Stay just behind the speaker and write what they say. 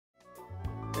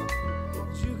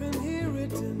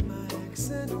in my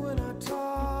accent when I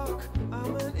talk.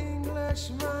 I'm an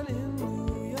Englishman in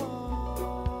New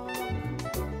York.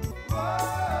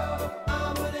 Whoa,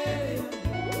 I'm an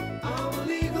alien. I'm a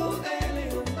legal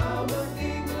alien. I'm an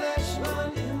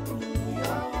Englishman in New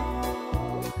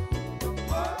York.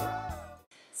 Whoa.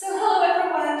 So hello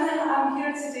everyone, I'm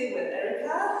here today with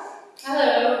Erica.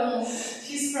 Hello.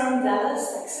 She's from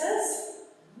Dallas, Texas.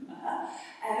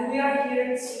 And we are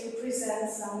here to present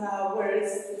some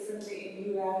words differently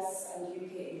in US and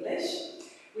UK English.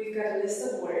 We've got a list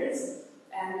of words,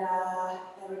 and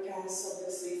Erica is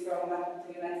obviously from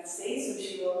the United States, so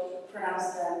she will pronounce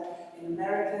them in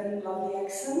American lovely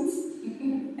accent.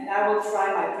 And I will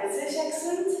try my British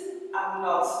accent. I'm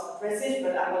not British,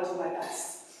 but I will do my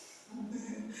best.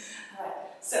 Alright,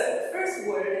 so the first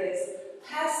word is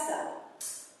pasta.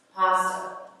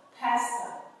 Pasta.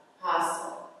 Pasta. Pasta.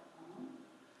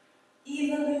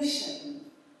 Evolution.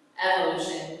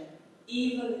 Evolution.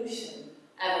 Evolution.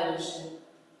 Evolution.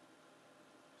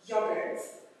 Yogurt.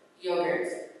 Yogurt.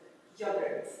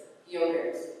 Yogurt.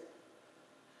 Yogurt.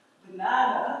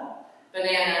 Banana.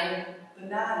 Banana.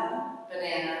 Banana.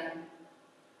 Banana.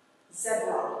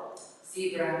 Zebra.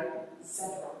 Zebra.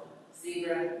 Zebra.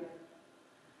 Zebra.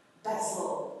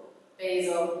 Basil.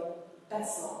 Basil.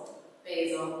 Basil.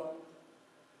 Basil.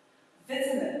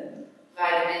 Vitamin.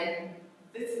 Vitamin.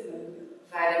 Vitamin.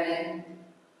 Vitamin.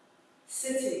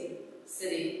 City.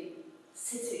 City.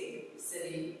 City.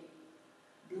 City.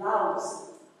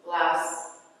 Blouse. Blouse.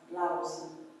 Blouse.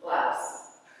 Blouse.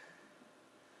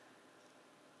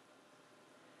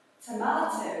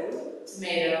 Tomato.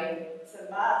 Tomato.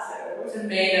 Tomato.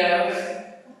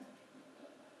 Tomato.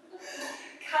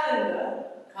 Calendar.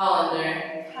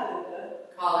 Colander. Calendar.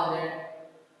 Colander.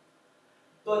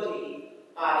 Body.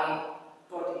 Body.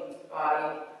 Body.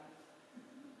 Body.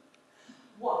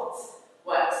 What?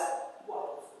 What?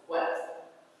 What? What?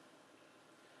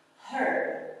 Herb.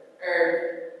 Herb.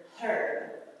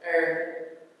 Herb. Herb.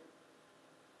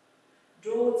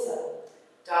 Daughter.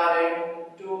 Daughter.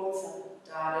 Daughter.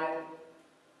 Daughter.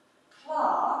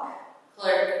 Clerk.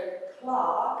 Clerk.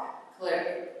 Clerk. Clerk.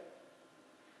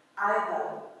 Either.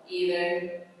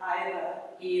 Either. Either.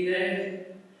 Either.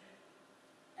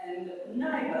 And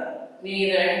neither.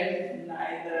 Neither.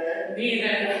 Neither.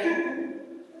 Neither.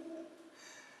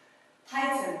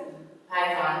 Titan.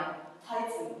 Python.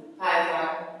 Titan.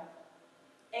 Python.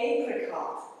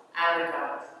 Apricot.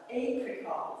 Apricot.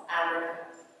 Apricot. Apricot.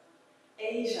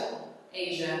 Asia.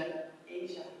 Asia.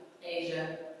 Asia.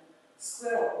 Asia.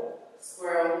 Squirrel.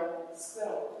 Squirrel.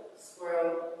 Squirrel.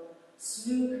 Squirrel.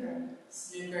 Snooker.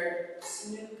 Snooker.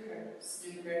 Snooker.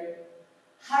 Snooker.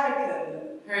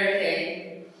 Hurricane.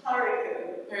 Hurricane.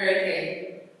 Hurricane.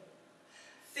 Hurricane.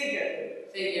 Figure.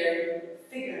 Figure.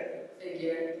 Figure.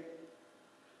 Figure.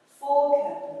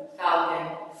 Falcon.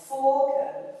 Falcon.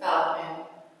 Falcon. Falcon.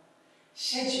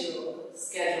 Schedule.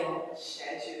 Schedule.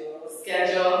 Schedule.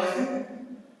 Schedule.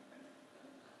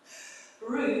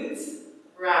 Route.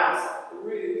 Route.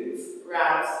 Route.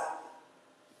 Route.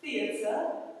 Theatre.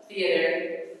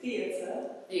 Theater. Theatre.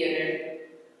 Theater.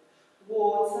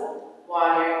 Water.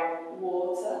 Water.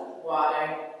 Water.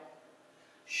 Water.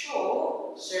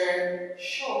 Shore. Sure.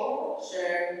 Shore.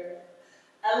 Sure.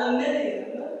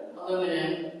 Aluminium.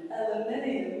 Aluminum.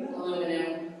 Aluminium.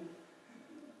 Aluminum.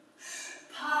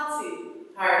 Party.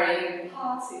 Party.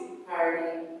 Party.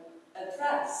 Party.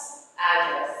 Address.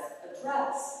 Address.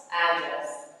 Address. Address.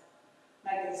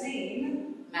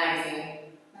 Magazine. Magazine.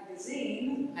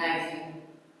 Magazine. Magazine.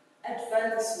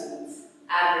 Advertisement.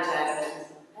 Advertisement.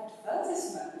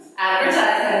 Advertisement.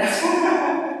 Advertisement.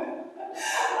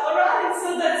 Alright,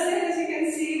 so that's it. As you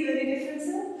can see, many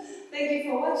differences. Thank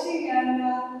you for watching, and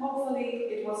hopefully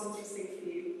it was interesting for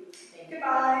you.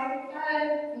 Goodbye.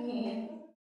 Bye.